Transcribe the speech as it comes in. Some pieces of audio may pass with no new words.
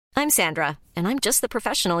I'm Sandra, and I'm just the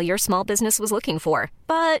professional your small business was looking for.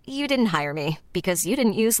 But you didn't hire me because you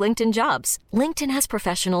didn't use LinkedIn Jobs. LinkedIn has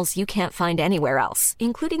professionals you can't find anywhere else,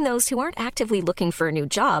 including those who aren't actively looking for a new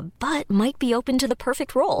job, but might be open to the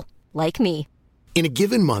perfect role, like me. In a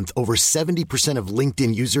given month, over 70% of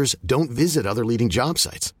LinkedIn users don't visit other leading job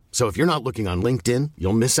sites. So if you're not looking on LinkedIn,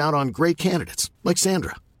 you'll miss out on great candidates like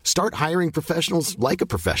Sandra. Start hiring professionals like a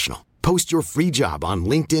professional. Post your free job on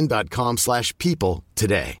linkedin.com/people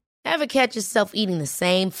today. Ever catch yourself eating the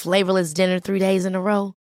same flavorless dinner 3 days in a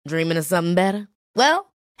row? Dreaming of something better?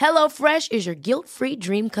 Well, HelloFresh is your guilt-free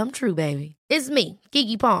dream come true, baby. It's me,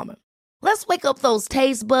 Keke Palmer. Let's wake up those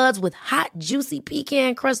taste buds with hot, juicy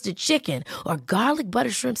pecan-crusted chicken or garlic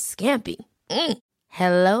butter shrimp scampi.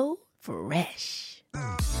 Hello Fresh.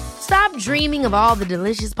 Stop dreaming of all the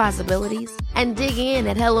delicious possibilities and dig in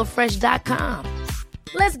at HelloFresh.com.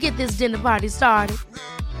 Let's get this dinner party started.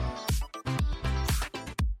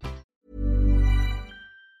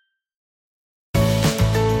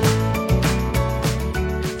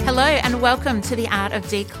 Hello and welcome to the Art of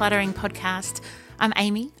Decluttering podcast. I'm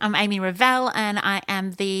Amy Revell, and I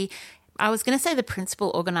am the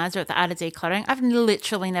principal organizer at the Art of Decluttering. I've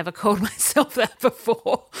literally never called myself that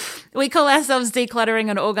before. We call ourselves decluttering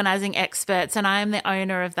and organizing experts, and I am the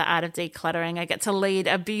owner of the Art of Decluttering. I get to lead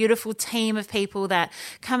a beautiful team of people that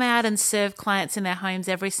come out and serve clients in their homes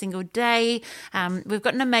every single day. We've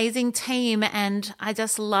got an amazing team, and I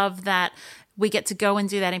just love that we get to go and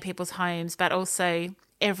do that in people's homes, but also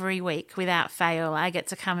every week without fail, I get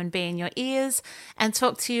to come and be in your ears and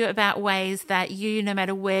talk to you about ways that you, no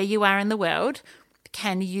matter where you are in the world,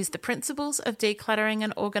 can use the principles of decluttering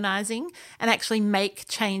and organizing and actually make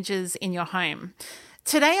changes in your home.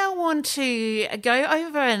 Today, I want to go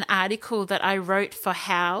over an article that I wrote for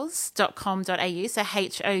houzz.com.au, so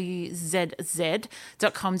HOUZZ.com.au.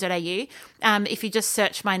 If you just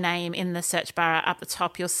search my name in the search bar up the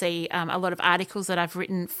top, you'll see a lot of articles that I've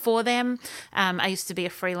written for them. I used to be a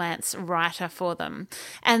freelance writer for them.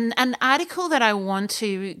 And an article that I want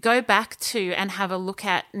to go back to and have a look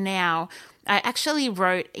at now, I actually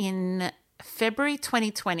wrote in February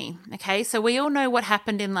 2020. Okay, so we all know what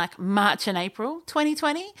happened in like March and April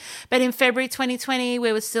 2020, but in February 2020,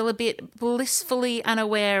 we were still a bit blissfully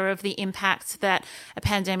unaware of the impact that a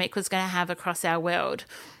pandemic was going to have across our world.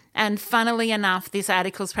 And funnily enough, this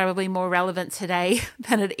article is probably more relevant today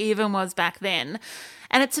than it even was back then.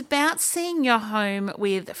 And it's about seeing your home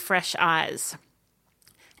with fresh eyes.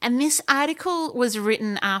 And this article was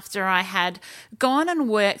written after I had gone and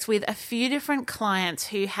worked with a few different clients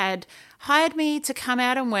who had hired me to come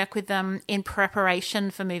out and work with them in preparation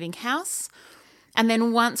for moving house. And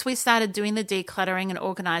then once we started doing the decluttering and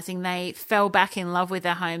organizing, they fell back in love with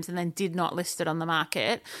their homes and then did not list it on the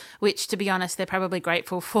market, which, to be honest, they're probably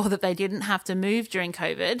grateful for that they didn't have to move during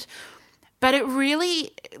COVID. But it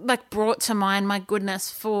really brought to mind, my goodness,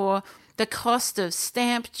 for the cost of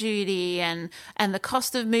stamp duty and the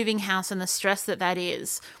cost of moving house and the stress that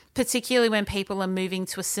is, particularly when people are moving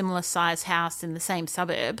to a similar size house in the same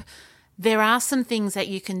suburb. There are some things that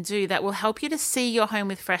you can do that will help you to see your home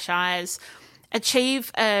with fresh eyes,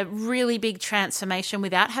 achieve a really big transformation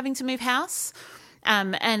without having to move house.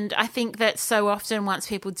 And I think that so often once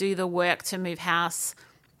people do the work to move house,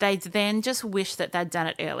 they then just wish that they'd done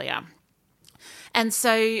it earlier. And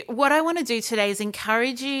so what I want to do today is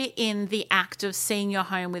encourage you in the act of seeing your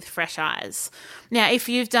home with fresh eyes. Now, if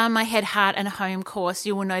you've done my Head, Heart and Home course,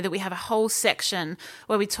 you will know that we have a whole section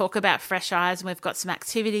where we talk about fresh eyes, and we've got some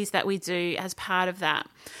activities that we do as part of that.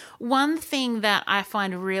 One thing that I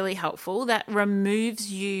find really helpful that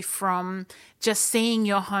removes you from just seeing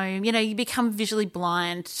your home, you become visually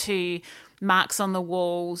blind to marks on the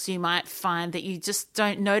walls. You might find that you just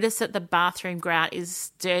don't notice that the bathroom grout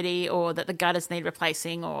is dirty, or that the gutters need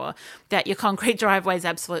replacing, or that your concrete driveway is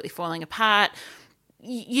absolutely falling apart.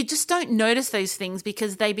 You just don't notice those things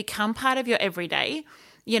because they become part of your everyday.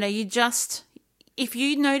 If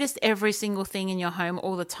you noticed every single thing in your home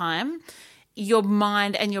all the time, your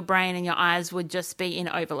mind and your brain and your eyes would just be in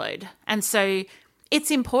overload. And so it's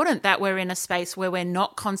important that we're in a space where we're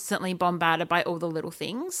not constantly bombarded by all the little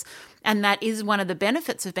things. And that is one of the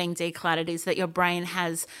benefits of being decluttered, is that your brain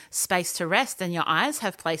has space to rest and your eyes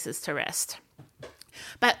have places to rest.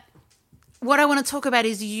 But what I want to talk about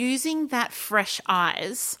is using that fresh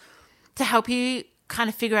eyes to help you kind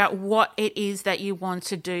of figure out what it is that you want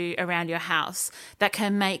to do around your house that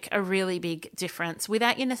can make a really big difference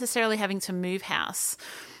without you necessarily having to move house.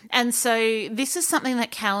 And so this is something that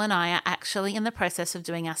Cal and I are actually in the process of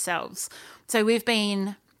doing ourselves. So we've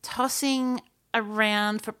been tossing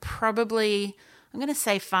around for probably, I'm going to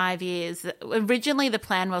say 5 years. Originally, the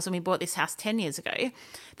plan was when we bought this house 10 years ago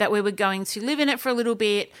that we were going to live in it for a little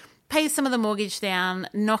bit, pay some of the mortgage down,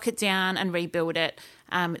 knock it down and rebuild it.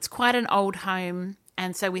 It's quite an old home.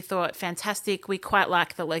 And so we thought, fantastic. We quite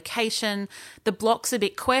like the location. The block's a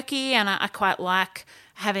bit quirky and I quite like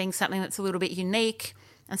having something that's a little bit unique.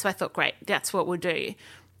 And so I thought, great, that's what we'll do.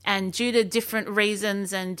 And due to different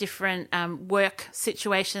reasons and different work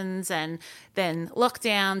situations and then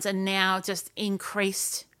lockdowns and now just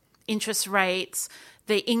increased interest rates,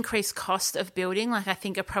 the increased cost of building, like I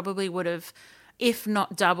think it probably would have, if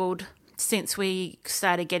not doubled since we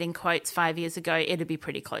started getting quotes 5 years ago, it'd be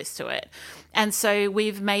pretty close to it. And so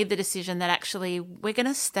we've made the decision that actually we're going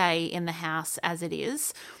to stay in the house as it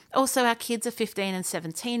is. Also, our kids are 15 and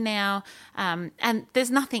 17 now, and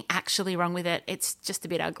there's nothing actually wrong with it. It's just a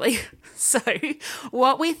bit ugly. So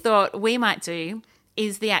what we thought we might do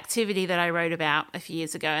is the activity that I wrote about a few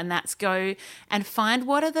years ago, and that's go and find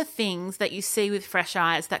what are the things that you see with fresh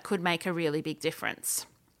eyes that could make a really big difference.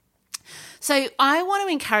 So I want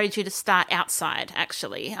to encourage you to start outside,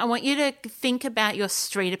 actually. I want you to think about your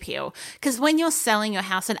street appeal, because when you're selling your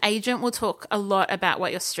house, an agent will talk a lot about what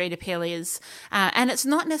your street appeal is. And it's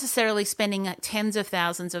not necessarily spending tens of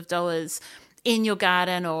thousands of dollars in your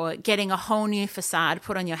garden or getting a whole new facade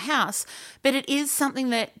put on your house, but it is something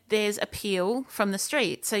that there's appeal from the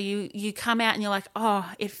street. So you come out and you're like,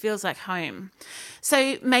 oh, it feels like home.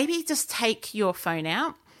 So maybe just take your phone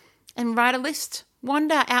out and write a list.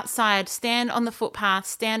 Wander outside, stand on the footpath,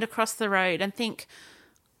 stand across the road and think,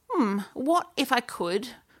 what if I could,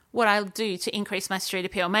 what I'll do to increase my street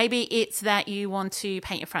appeal? Maybe it's that you want to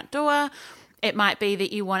paint your front door. It might be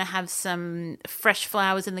that you want to have some fresh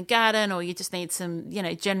flowers in the garden, or you just need some,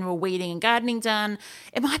 general weeding and gardening done.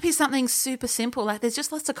 It might be something super simple, like there's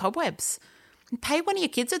just lots of cobwebs. Pay one of your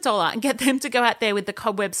kids $1 and get them to go out there with the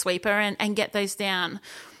cobweb sweeper and get those down.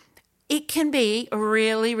 It can be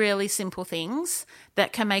really, really simple things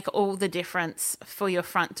that can make all the difference for your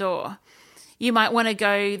front door. You might want to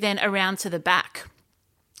go then around to the back.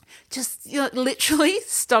 Just literally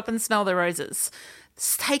stop and smell the roses.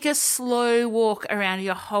 Take a slow walk around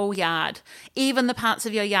your whole yard, even the parts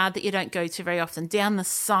of your yard that you don't go to very often, down the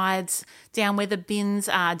sides, down where the bins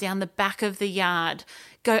are, down the back of the yard.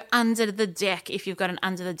 Go under the deck if you've got an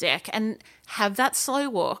under the deck and have that slow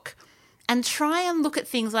walk and try and look at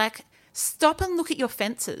things like stop and look at your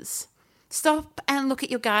fences. Stop and look at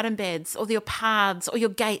your garden beds or your paths or your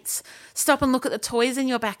gates. Stop and look at the toys in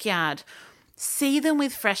your backyard. See them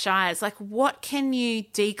with fresh eyes. Like, what can you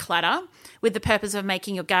declutter with the purpose of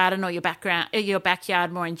making your garden or your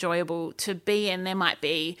backyard more enjoyable to be in? There might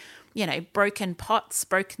be, broken pots,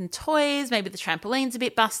 broken toys. Maybe the trampoline's a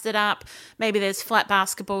bit busted up. Maybe there's flat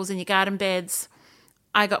basketballs in your garden beds.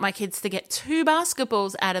 I got my kids to get 2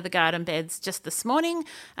 basketballs out of the garden beds just this morning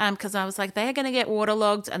because I was like, they're going to get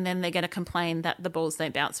waterlogged and then they're going to complain that the balls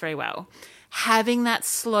don't bounce very well. Having that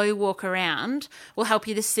slow walk around will help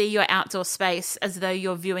you to see your outdoor space as though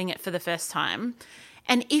you're viewing it for the first time.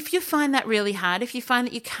 And if you find that really hard, if you find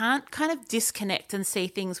that you can't kind of disconnect and see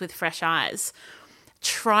things with fresh eyes,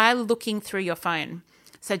 try looking through your phone.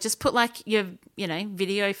 So just put like your,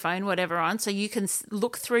 video phone, whatever on, so you can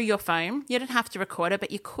look through your phone. You don't have to record it,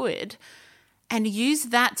 but you could. And use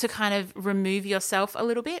that to kind of remove yourself a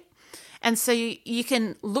little bit. And so you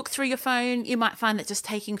can look through your phone. You might find that just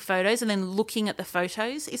taking photos and then looking at the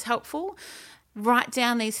photos is helpful. Write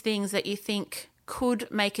down these things that you think could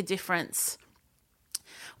make a difference.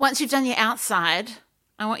 Once you've done your outside,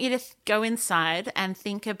 I want you to go inside and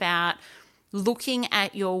think about looking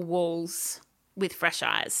at your walls with fresh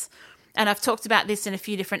eyes. And I've talked about this in a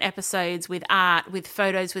few different episodes with art, with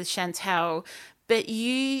photos with Chantel, but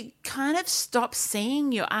you kind of stop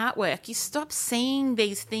seeing your artwork. You stop seeing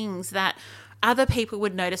these things that other people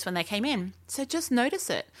would notice when they came in. So just notice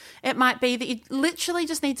it. It might be that you literally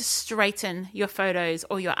just need to straighten your photos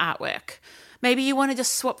or your artwork. Maybe you want to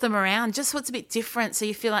just swap them around just so it's a bit different so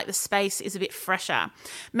you feel like the space is a bit fresher.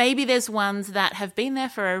 Maybe there's ones that have been there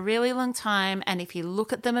for a really long time, and if you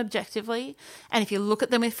look at them objectively and if you look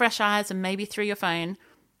at them with fresh eyes and maybe through your phone,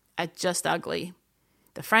 are just ugly.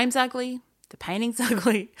 The frame's ugly. The painting's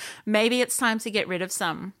ugly. Maybe it's time to get rid of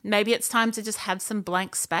some. Maybe it's time to just have some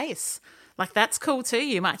blank space. Like, that's cool too.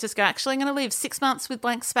 You might just go, actually, I'm going to live 6 months with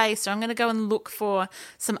blank space, or I'm going to go and look for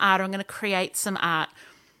some art, or I'm going to create some art.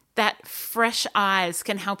 That fresh eyes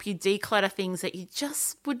can help you declutter things that you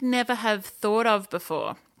just would never have thought of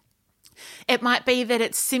before. It might be that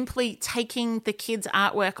it's simply taking the kids'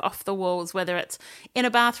 artwork off the walls, whether it's in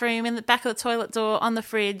a bathroom, in the back of the toilet door, on the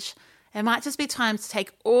fridge. It might just be time to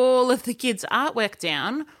take all of the kids' artwork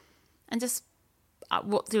down and just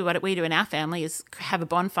what we do in our family is have a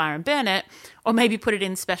bonfire and burn it, or maybe put it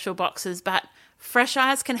in special boxes. But Fresh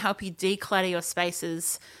Eyes can help you declutter your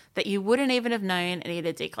spaces that you wouldn't even have known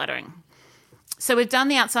needed decluttering. So we've done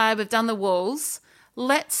the outside, we've done the walls.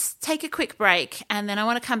 Let's take a quick break, and then I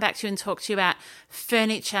want to come back to you and talk to you about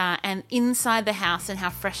furniture and inside the house and how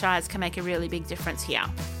Fresh Eyes can make a really big difference here.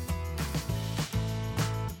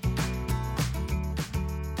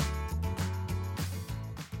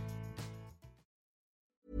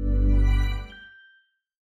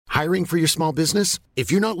 Hiring for your small business?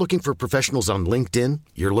 If you're not looking for professionals on LinkedIn,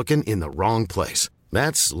 you're looking in the wrong place.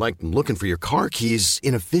 That's like looking for your car keys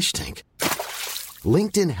in a fish tank.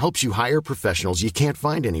 LinkedIn helps you hire professionals you can't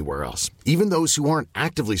find anywhere else, even those who aren't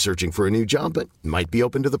actively searching for a new job but might be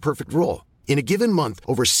open to the perfect role. In a given month,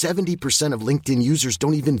 over 70% of LinkedIn users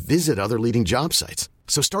don't even visit other leading job sites.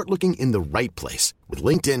 So start looking in the right place. With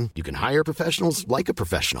LinkedIn, you can hire professionals like a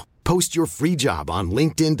professional. Post your free job on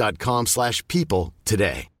linkedin.com/people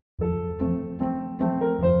today.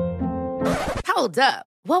 Hold up.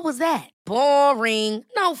 What was that? Boring.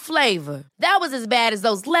 No flavor. That was as bad as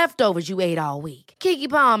those leftovers you ate all week. Keke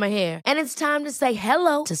Palmer here. And it's time to say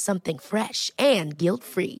hello to something fresh and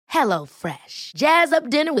guilt-free. Hello Fresh. Jazz up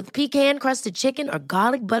dinner with pecan-crusted chicken or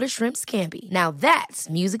garlic butter shrimp scampi. Now that's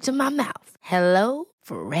music to my mouth. Hello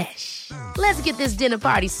Fresh. Let's get this dinner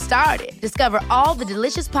party started. Discover all the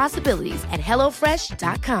delicious possibilities at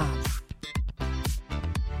hellofresh.com.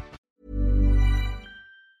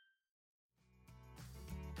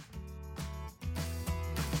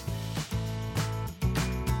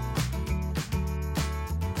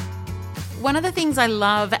 One of the things I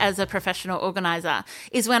love as a professional organizer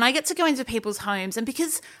is when I get to go into people's homes, and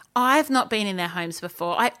because I've not been in their homes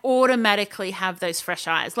before, I automatically have those fresh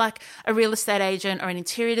eyes, like a real estate agent or an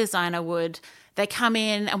interior designer would. They come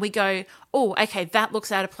in and we go, oh, okay, that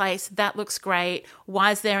looks out of place. That looks great. Why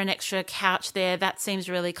is there an extra couch there? That seems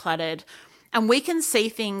really cluttered. And we can see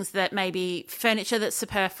things that maybe furniture that's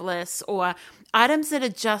superfluous or items that are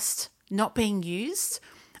just not being used.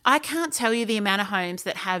 I can't tell you the amount of homes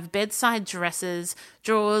that have bedside dressers,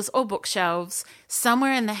 drawers, or bookshelves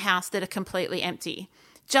somewhere in the house that are completely empty.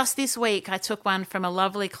 Just this week, I took one from a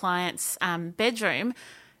lovely client's bedroom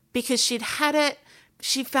because she'd had it.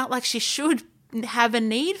 She felt like she should have a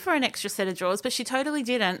need for an extra set of drawers, but she totally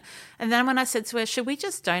didn't. And then when I said to her, should we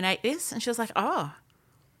just donate this? And she was like, oh,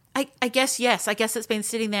 I guess yes. I guess it's been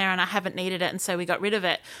sitting there and I haven't needed it, and so we got rid of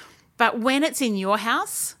it. But when it's in your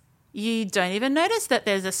house, you don't even notice that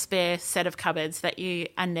there's a spare set of cupboards that you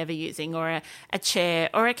are never using, or a chair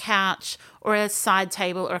or a couch or a side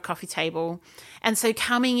table or a coffee table. And so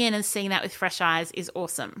coming in and seeing that with fresh eyes is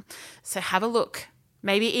awesome. So have a look.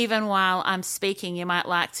 Maybe even while I'm speaking, you might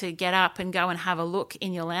like to get up and go and have a look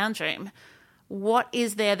in your lounge room. What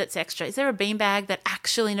is there that's extra? Is there a beanbag that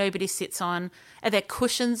actually nobody sits on? Are there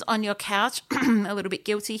cushions on your couch? A little bit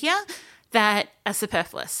guilty here, that are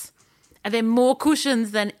superfluous. Are there more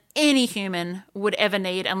cushions than any human would ever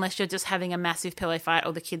need, unless you're just having a massive pillow fight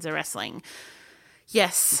or the kids are wrestling?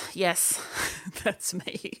 Yes, that's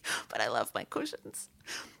me. But I love my cushions.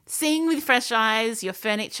 Seeing with fresh eyes your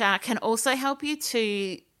furniture can also help you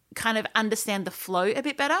to kind of understand the flow a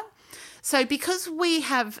bit better. So because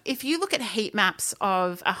if you look at heat maps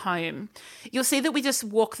of a home, you'll see that we just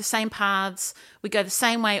walk the same paths, we go the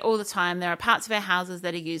same way all the time. There are parts of our houses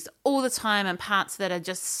that are used all the time and parts that are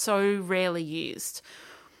just so rarely used.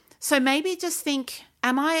 So maybe just think,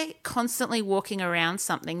 am I constantly walking around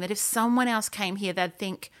something that if someone else came here, they'd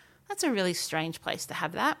think, that's a really strange place to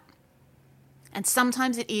have that? And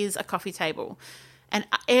sometimes it is a coffee table. And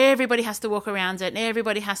everybody has to walk around it, and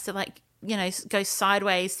everybody has to go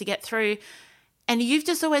sideways to get through. And you've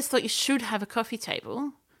just always thought you should have a coffee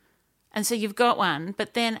table. And so you've got one,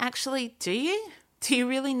 but then actually, do you? Do you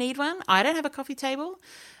really need one? I don't have a coffee table.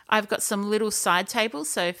 I've got some little side tables.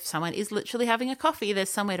 So if someone is literally having a coffee, there's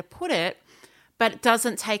somewhere to put it, but it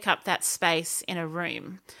doesn't take up that space in a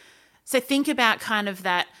room. So think about kind of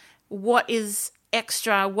that, what is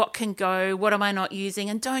extra, what can go, what am I not using?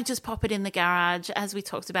 And don't just pop it in the garage, as we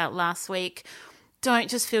talked about last week. Don't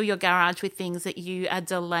just fill your garage with things that you are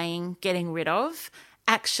delaying getting rid of.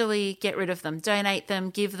 Actually get rid of them, donate them,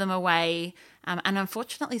 give them away. And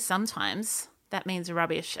unfortunately, sometimes that means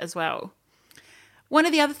rubbish as well. One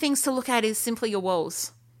of the other things to look at is simply your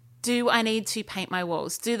walls. Do I need to paint my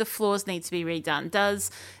walls? Do the floors need to be redone?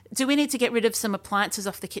 Do we need to get rid of some appliances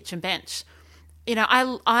off the kitchen bench? You know,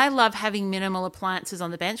 I love having minimal appliances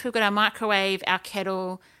on the bench. We've got our microwave, our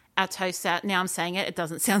kettle, our toaster. Now I'm saying it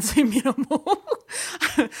doesn't sound so minimal.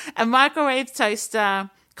 A microwave, toaster,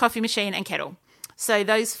 coffee machine, and kettle. So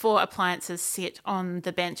those 4 appliances sit on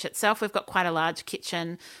the bench itself. We've got quite a large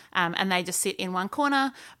kitchen, and they just sit in one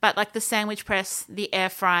corner. But like the sandwich press, the air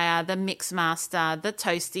fryer, the mix master, the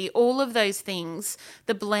toasty, all of those things,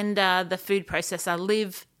 the blender, the food processor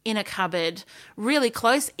live in a cupboard, really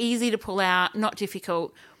close, easy to pull out, not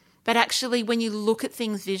difficult. But actually, when you look at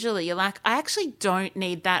things visually, you're like, I actually don't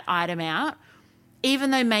need that item out.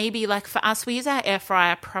 Even though maybe, like for us, we use our air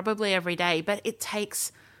fryer probably every day, but it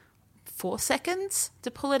takes 4 seconds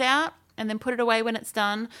to pull it out and then put it away when it's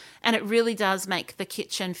done. And it really does make the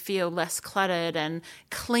kitchen feel less cluttered and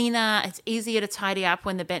cleaner. It's easier to tidy up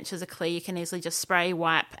when the benches are clear. You can easily just spray,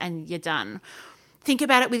 wipe, and you're done. Think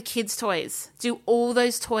about it with kids' toys. Do all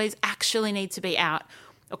those toys actually need to be out?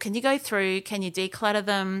 Or can you go through, can you declutter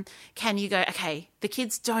them? Can you go, okay, the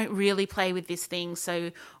kids don't really play with this thing,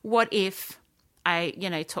 so what if I,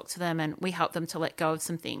 talk to them and we help them to let go of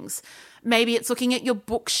some things? Maybe it's looking at your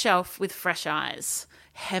bookshelf with fresh eyes.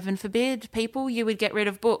 Heaven forbid, people, you would get rid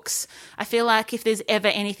of books. I feel like if there's ever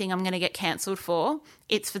anything I'm going to get cancelled for,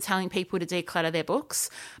 it's for telling people to declutter their books.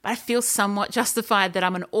 But I feel somewhat justified that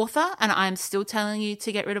I'm an author and I'm still telling you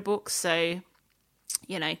to get rid of books, so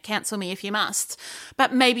cancel me if you must.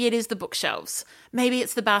 But maybe it is the bookshelves. Maybe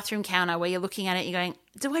it's the bathroom counter where you're looking at it, you're going,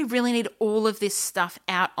 do I really need all of this stuff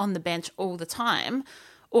out on the bench all the time?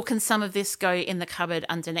 Or can some of this go in the cupboard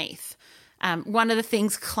underneath? One of the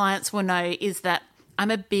things clients will know is that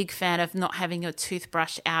I'm a big fan of not having your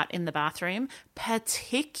toothbrush out in the bathroom,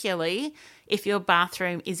 particularly if your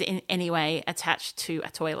bathroom is in any way attached to a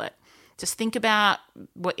toilet. Just think about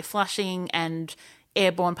what you're flushing and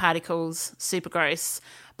airborne particles, super gross.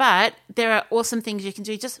 But there are awesome things you can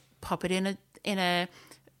do. Just pop it in a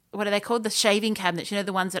what are they called? The shaving cabinets,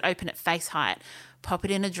 the ones that open at face height. Pop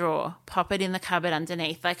it in a drawer, pop it in the cupboard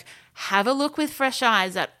underneath. Like, have a look with fresh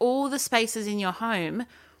eyes at all the spaces in your home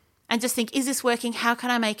and just think, is this working? How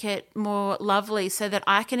can I make it more lovely so that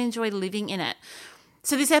I can enjoy living in it?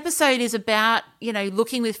 So this episode is about,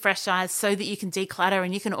 looking with fresh eyes so that you can declutter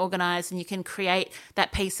and you can organize and you can create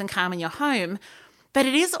that peace and calm in your home. But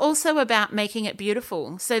it is also about making it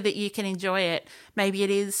beautiful so that you can enjoy it. Maybe it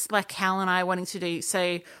is like Cal and I wanting to do.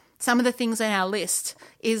 So some of the things on our list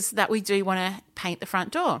is that we do want to paint the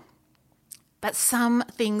front door. But some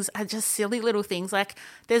things are just silly little things. Like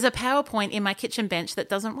there's a PowerPoint in my kitchen bench that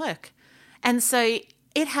doesn't work. And so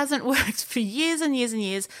it hasn't worked for years and years and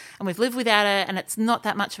years, and we've lived without it, and it's not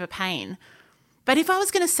that much of a pain. But if I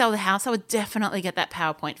was going to sell the house, I would definitely get that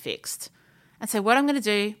PowerPoint fixed. And so what I'm going to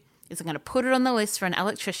do is I'm going to put it on the list for an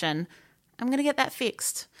electrician. I'm going to get that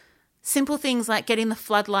fixed. Simple things like getting the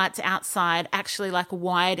floodlights outside actually like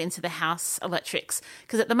wired into the house electrics.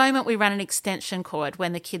 Because at the moment we run an extension cord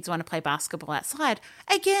when the kids want to play basketball outside.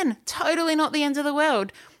 Again, totally not the end of the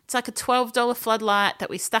world. It's like a $12 floodlight that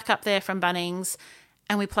we stuck up there from Bunnings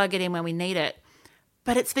and we plug it in when we need it.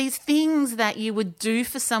 But it's these things that you would do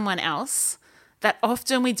for someone else that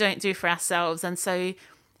often we don't do for ourselves. And so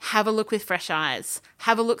have a look with fresh eyes.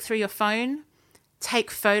 Have a look through your phone. Take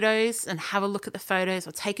photos and have a look at the photos,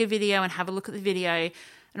 or take a video and have a look at the video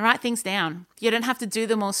and write things down. You don't have to do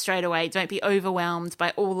them all straight away. Don't be overwhelmed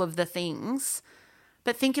by all of the things.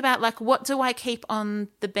 But think about like, what do I keep on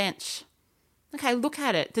the bench? Okay, look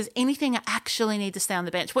at it. Does anything actually need to stay on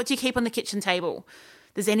the bench? What do you keep on the kitchen table?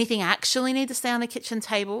 Does anything actually need to stay on the kitchen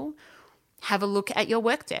table? Have a look at your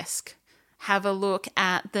work desk. Have a look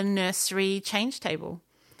at the nursery change table.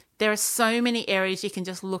 There are so many areas you can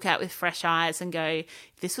just look at with fresh eyes and go, if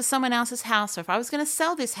this was someone else's house, or if I was going to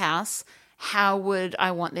sell this house, how would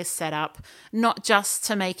I want this set up? Not just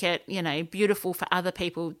to make it, beautiful for other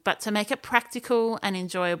people, but to make it practical and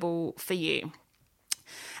enjoyable for you.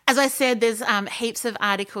 As I said, there's heaps of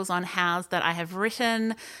articles on Houzz that I have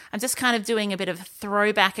written. I'm just kind of doing a bit of a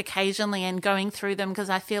throwback occasionally and going through them because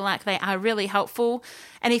I feel like they are really helpful.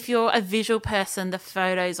 And if you're a visual person, the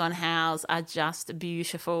photos on Houzz are just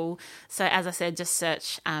beautiful. So as I said, just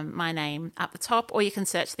search my name up the top, or you can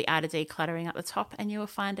search The Art of Decluttering up the top and you will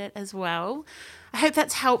find it as well. I hope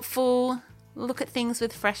that's helpful. Look at things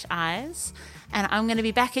with fresh eyes. And I'm going to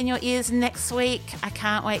be back in your ears next week. I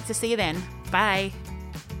can't wait to see you then. Bye.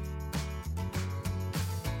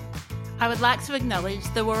 I would like to acknowledge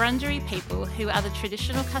the Wurundjeri people, who are the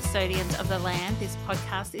traditional custodians of the land this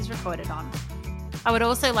podcast is recorded on. I would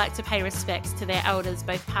also like to pay respects to their elders,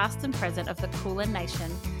 both past and present, of the Kulin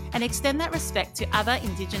Nation, and extend that respect to other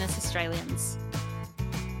Indigenous Australians.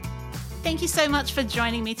 Thank you so much for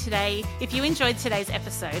joining me today. If you enjoyed today's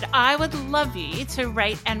episode, I would love you to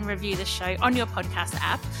rate and review the show on your podcast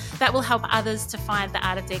app. That will help others to find the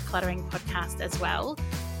Art of Decluttering podcast as well.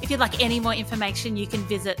 If you'd like any more information, you can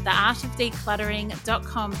visit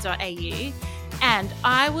theartofdecluttering.com.au. And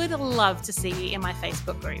I would love to see you in my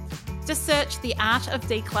Facebook group. Just search the Art of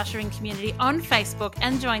Decluttering Community on Facebook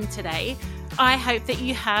and join today. I hope that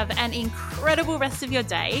you have an incredible rest of your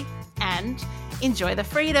day and enjoy the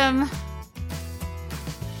freedom.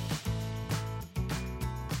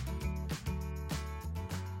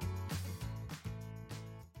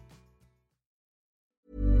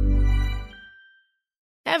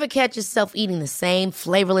 Ever catch yourself eating the same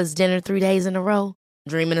flavorless dinner 3 days in a row?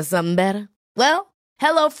 Dreaming of something better? Well,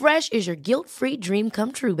 HelloFresh is your guilt-free dream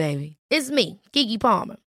come true, baby. It's me, Keke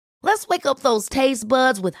Palmer. Let's wake up those taste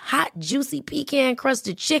buds with hot, juicy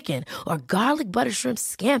pecan-crusted chicken or garlic butter shrimp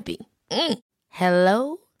scampi.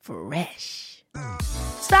 Hello Fresh.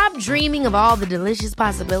 Stop dreaming of all the delicious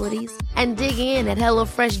possibilities and dig in at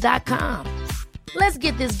HelloFresh.com. Let's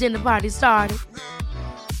get this dinner party started.